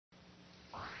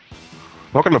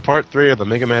Welcome to part 3 of the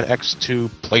Mega Man X2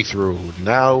 playthrough.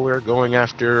 Now we're going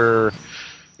after...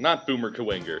 Not Boomer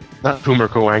Kawanger. Not Boomer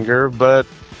Kawanger, but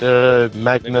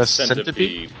Magnus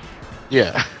Centipede?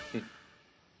 Yeah.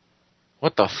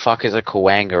 What the fuck is a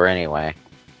Kawanger anyway?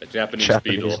 A Japanese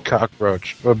Japanese beetle.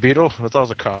 cockroach. A beetle? I thought it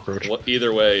was a cockroach. Well,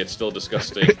 either way, it's still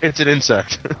disgusting. It's an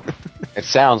insect. It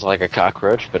sounds like a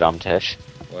cockroach, but Tish.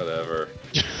 Whatever.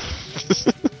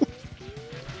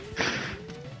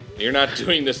 You're not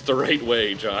doing this the right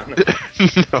way, John.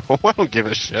 No, I don't give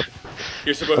a shit.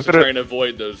 You're supposed to try and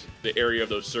avoid the area of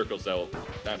those circles that will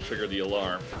not trigger the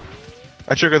alarm.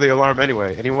 I trigger the alarm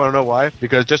anyway, and you want to know why?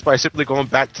 Because just by simply going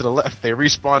back to the left, they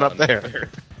respawn up there.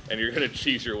 And you're gonna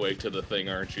cheese your way to the thing,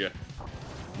 aren't you?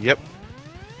 Yep.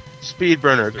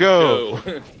 Speedburner, go!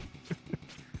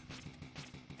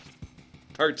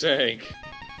 Heart tank.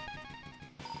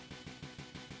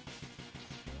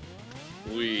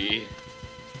 We.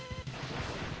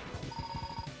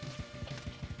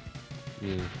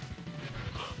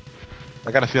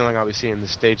 I got a feeling I'll be seeing the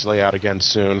stage layout again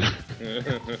soon.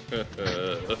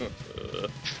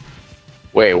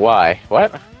 Wait, why?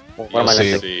 What? What am I You'll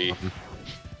missing? see.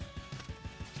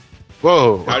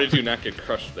 Whoa! How did you not get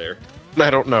crushed there?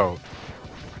 I don't know.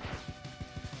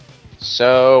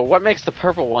 So, what makes the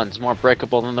purple ones more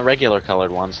breakable than the regular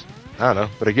colored ones? I don't know,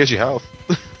 but it gives you health.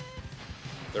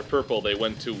 They're purple, they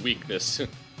went to weakness.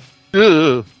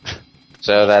 Ugh.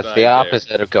 So that's Right the there.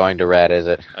 opposite of going to red, is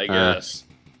it? I guess.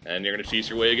 And you're gonna cheese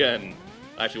your way again.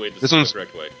 Actually, wait, this This is one's- the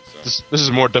correct way. So. This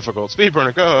is more difficult.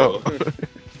 Speedburner, go!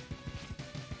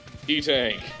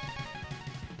 E-tank.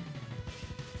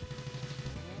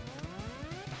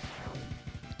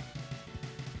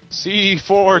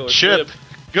 C4 Go, chip, chip.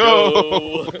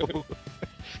 go!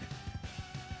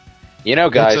 You know,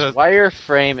 guys, It's a-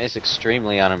 wireframe is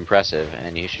extremely unimpressive,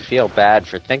 and you should feel bad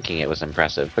for thinking it was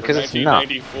impressive, because it's not.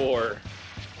 1994.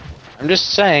 I'm just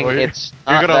saying, Well, it's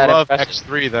You're not gonna that love impressive.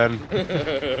 X3 then.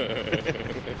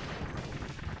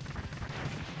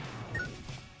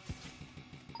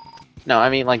 No, I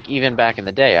mean, like, even back in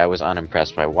the day, I was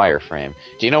unimpressed by wireframe.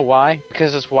 Do you know why?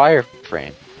 Because it's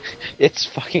wireframe. It's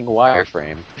fucking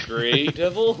wireframe. Grey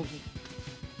Devil?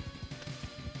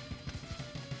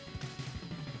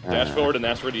 Dash forward, and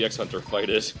that's where the X-Hunter fight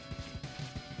is.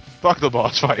 Fuck the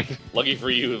boss fight. Lucky for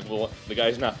you, well, the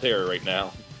guy's not there right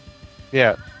now.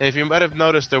 Yeah, if you might have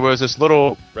noticed, there was this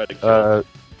little Red the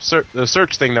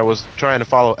search thing that was trying to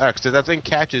follow X. If that thing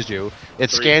catches you, it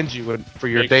Three. scans you for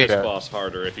your Makes this data. boss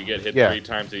harder. If you get hit Yeah. 3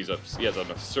 times, he has an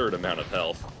absurd amount of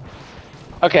health.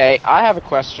 Okay, I have a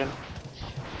question.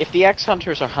 If the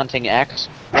X-Hunters are hunting X,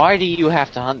 why do you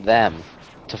have to hunt them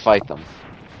to fight them?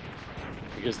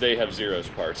 Because they have Zero's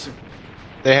parts.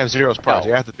 They have Zero's parts.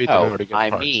 You have to beat them in order to get I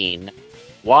parts. mean,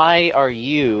 why are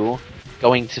you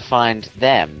going to find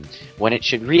them when it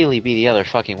should really be the other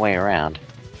fucking way around?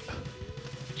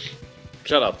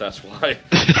 Shut up, that's why.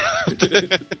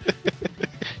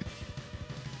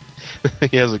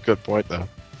 He has a good point, though.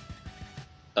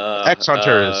 Uh,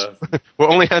 X-Hunters.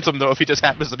 We'll only hunt him, though, if he just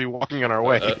happens to be walking on our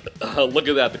way. Look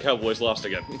at that, the Cowboys lost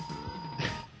again.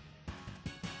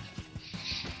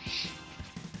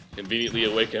 Conveniently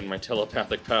awakened my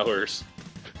telepathic powers.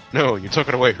 No, you took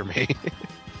it away from me.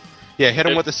 Yeah, hit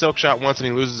him with the silk shot once and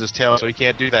he loses his tail, so he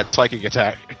can't do that psychic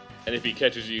attack. And if he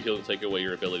catches you, he'll take away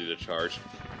your ability to charge.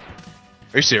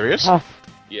 Are you serious? Huh.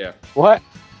 Yeah. What?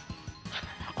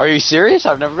 Are you serious?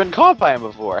 I've never been caught by him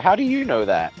before. How do you know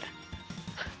that?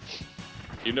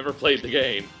 You've never played the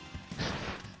game.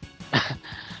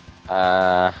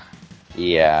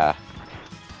 Yeah.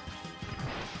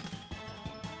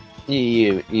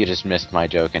 You just missed my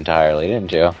joke entirely,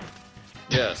 didn't you?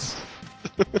 Yes.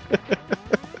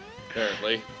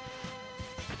 Apparently.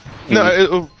 No,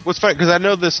 it was fine, because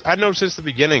I know since the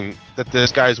beginning that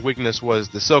this guy's weakness was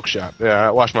the silk shot. Yeah,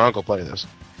 I watched my uncle play this.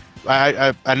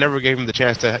 I never gave him the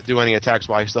chance to do any attacks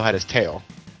while he still had his tail.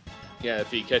 Yeah,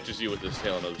 if he catches you with his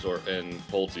tail and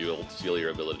holds you, it'll steal your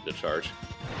ability to charge.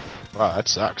 Wow, that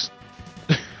sucks.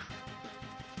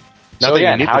 So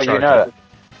again, how do you know that?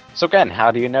 So again,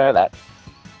 how do you know that?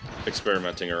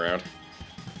 Experimenting around.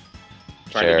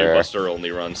 Trying to do Sure. Buster-only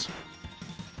runs.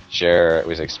 Sure, it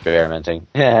was experimenting.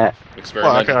 Yeah. Well, I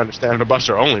Experiment. can understand a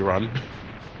Buster only run.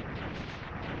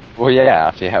 Well,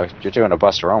 yeah, if you're doing a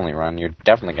Buster only run, you're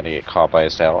definitely gonna get caught by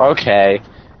his tail. Okay.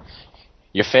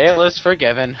 Your fail is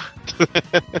forgiven.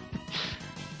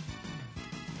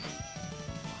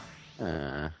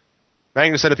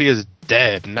 Magnus Centipede is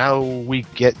dead. Now we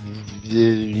get I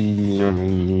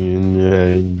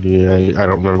don't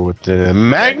remember what the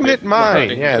Magnet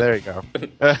Mine. Yeah, there you go.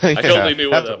 I totally knew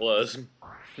what that was.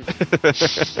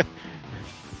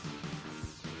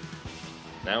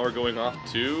 Now we're going off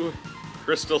to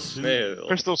Crystal Snail.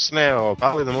 Crystal Snail,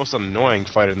 probably the most annoying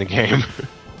fight in the game.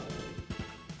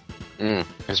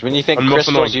 Because when you think And most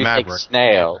crystals, annoying you think Maverick.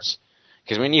 snails.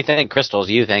 Because when you think crystals,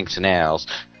 you think snails.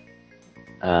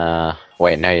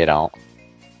 Wait, no you don't.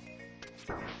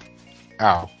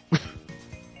 Ow.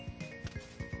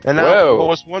 And now, Whoa. what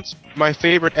was once my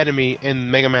favorite enemy in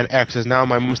Mega Man X is now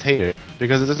my most hated,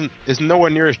 because it's nowhere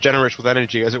near as generous with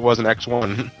energy as it was in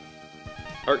X1.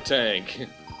 Heart Tank.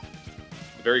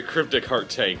 Very cryptic Heart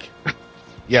Tank.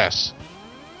 Yes.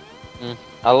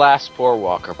 Alas, poor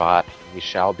Walker Bot, we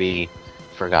shall be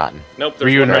forgotten. Nope, there's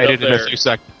Reunited one in right a up few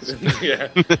there. seconds. Yeah,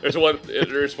 there's one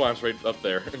response right up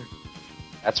there.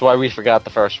 That's why we forgot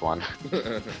the first one.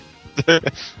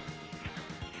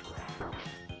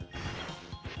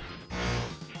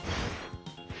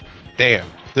 Damn,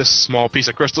 this small piece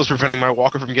of crystal is preventing my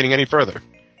walker from getting any further.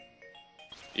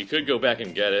 You could go back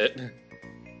and get it.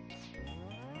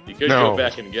 You could No. go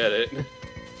back and get it.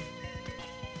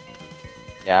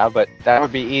 Yeah, but that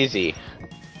would be easy.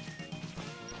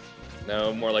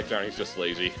 No, more like Johnny's just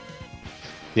lazy.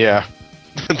 Yeah,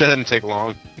 that didn't take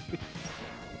long.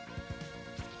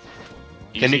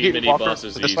 Easy Can you get mini Walker boss to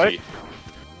is this easy. fight?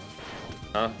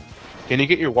 Huh? Can you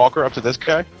get your walker up to this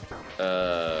guy?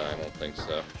 I don't think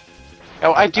so.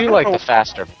 Oh, I do don't like know. the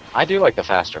faster. I do like the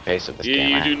faster pace of this You,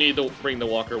 game. you do need to bring the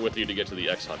walker with you to get to the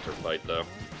X-Hunter fight, though.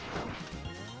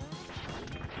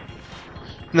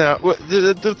 No,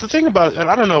 the thing about it, and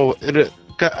I don't know.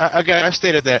 Again, I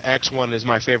stated that X1 is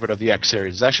my favorite of the X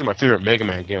series. It's actually my favorite Mega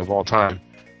Man game of all time.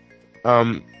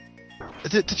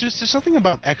 There's something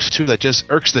about X2 that just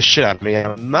irks the shit out of me.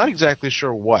 I'm not exactly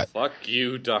sure what. Fuck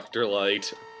you, Dr.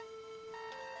 Light.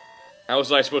 How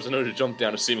was I supposed to know to jump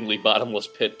down a seemingly bottomless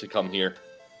pit to come here?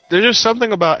 There's just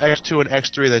something about X2 and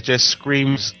X3 that just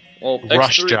screams. Well,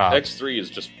 Rush X3, job. X3 is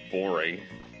just boring.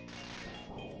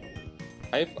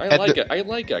 I At like the- it. I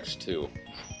like X2.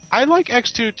 I like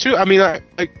X2 too. I mean,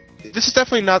 this is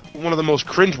definitely not one of the most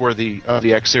cringeworthy of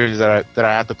the X series that I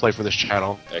have to play for this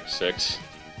channel. X6.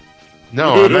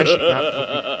 No, I'm actually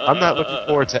not. I'm not looking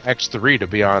forward to X3 to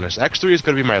be honest. X3 is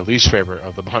going to be my least favorite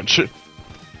of the bunch.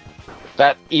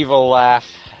 That evil laugh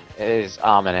is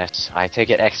ominous. I take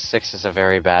it X6 is a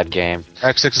very bad game.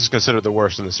 X6 is considered the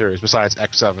worst in the series, besides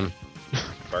X7.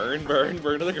 Burn, burn,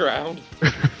 burn to the ground.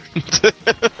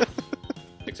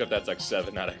 Except that's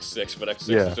X7, not X6, but X6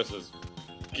 Yeah. is just as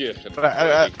good. and But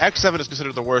crazy. X7 is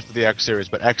considered the worst of the X series,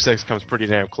 but X6 comes pretty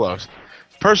damn close.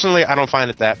 Personally, I don't find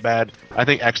it that bad. I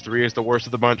think X3 is the worst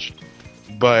of the bunch.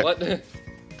 But What?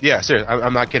 yeah, seriously,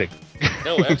 I'm not kidding.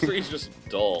 No, X3 is just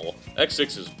dull.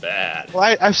 X6 is bad.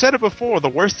 Well, I've said it before. The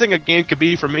worst thing a game could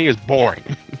be for me is boring.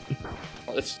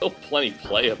 Well, it's still plenty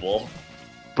playable.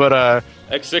 But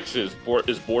X6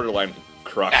 is borderline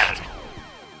crushed.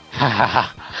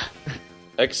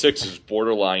 X6 is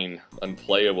borderline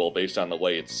unplayable based on the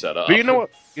way it's set up. But you know what?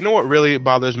 You know what really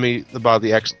bothers me about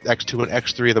the X2 and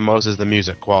X3 the most is the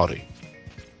music quality.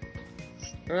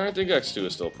 I think X2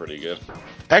 is still pretty good.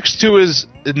 X2 is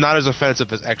not as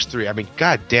offensive as X3. I mean,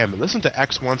 god damn it! Listen to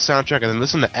X1 soundtrack and then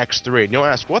listen to X3, and you'll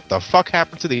ask, what the fuck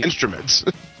happened to the instruments?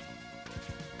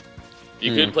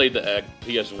 You could play the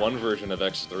PS1 version of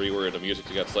X3 where the music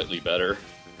got slightly better.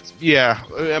 Yeah,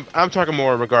 I'm talking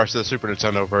more in regards to the Super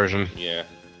Nintendo version. Yeah.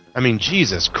 I mean,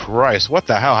 Jesus Christ, what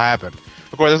the hell happened?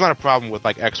 Of course, there's not a problem with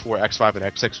like X4, X5, and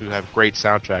X6 who have great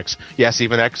soundtracks. Yes,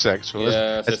 even X6, who is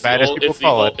Yes, as bad as people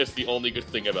call it. It's the only good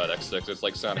thing about X6. It's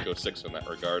like Sonic 06 in that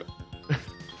regard.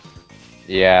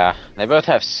 Yeah, they both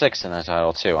have 6 in the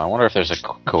title too. I wonder if there's a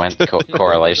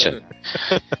correlation.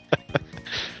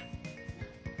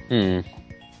 Come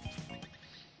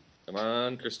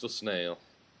on, Crystal Snail.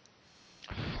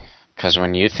 Because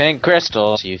when you think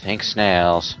crystals, you think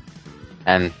snails.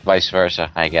 And vice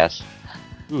versa, I guess.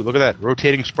 Ooh, look at that,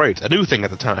 rotating sprites, a new thing at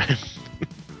the time.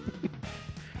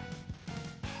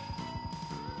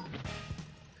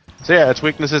 So yeah, its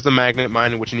weakness is the magnet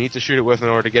mine, which you need to shoot it with in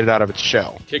order to get it out of its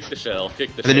shell. Kick the shell, kick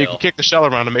the And then you shell, can kick the shell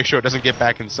around to make sure it doesn't get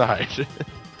back inside.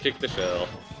 kick the shell,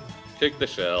 kick the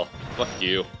shell. Fuck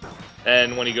you.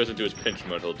 And when he goes into his pinch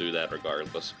mode, he'll do that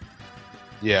regardless.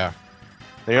 Yeah.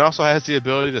 And he also has the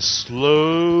ability to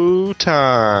slow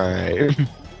time.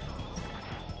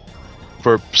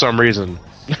 For some reason.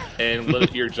 And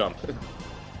limit your jump.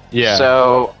 Yeah.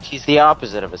 So, he's the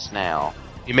opposite of a snail.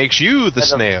 He makes you the Instead of-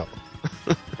 snail.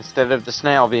 Instead of the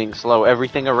snail being slow,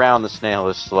 everything around the snail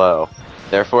is slow.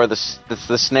 Therefore, the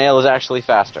snail is actually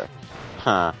faster.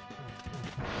 Huh.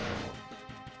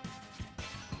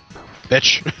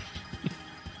 Bitch.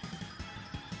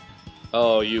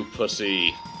 Oh, you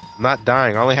pussy. I'm not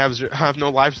dying. I only have no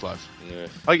lives left. Yeah,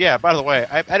 Oh yeah, by the way,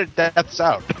 I've edited deaths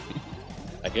out.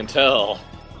 I can tell.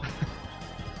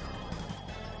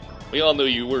 We all knew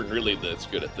you weren't really this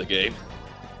good at the game.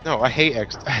 No, I hate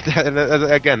X.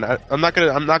 Again, I'm not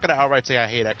gonna outright say I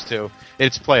hate X2.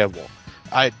 It's playable.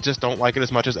 I just don't like it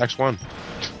as much as X1.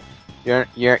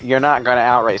 You're not gonna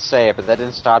outright say it, but that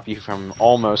didn't stop you from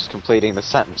almost completing the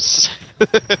sentence.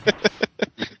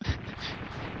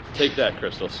 Take that,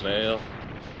 Crystal Snail.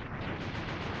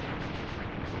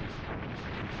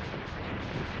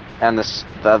 And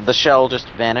the shell just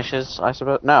vanishes, I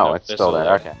suppose? No, No, it's still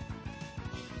there. Okay.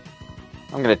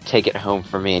 I'm gonna take it home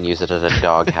for me and use it as a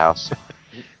doghouse.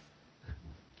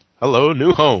 Hello,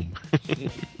 new home.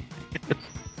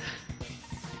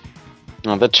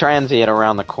 Well, the transient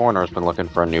around the corner has been looking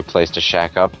for a new place to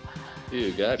shack up.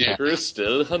 You got Yeah.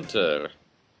 Crystal Hunter.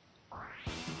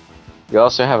 You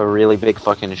also have a really big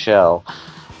fucking shell.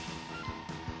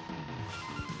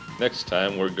 Next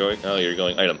time we're going. Oh, you're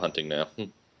going item hunting now.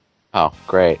 Oh,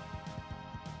 great.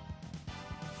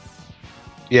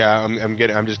 Yeah, I'm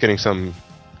just getting some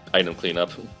Item cleanup.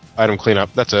 item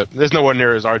cleanup. That's it. There's nowhere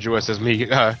near as arduous as me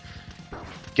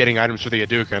getting items for the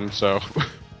Hadouken. So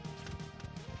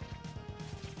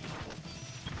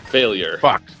Failure.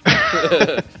 fuck.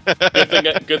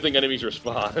 Good thing enemies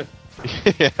respawn.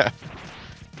 Yeah.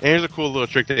 And here's a cool little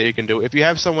trick that you can do. If you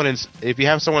have someone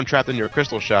trapped in your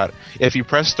crystal shot, if you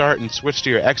press start and switch to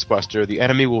your X Buster, the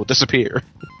enemy will disappear.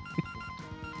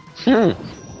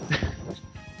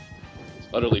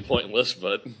 Utterly pointless,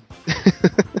 but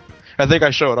I think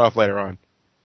I show it off later on.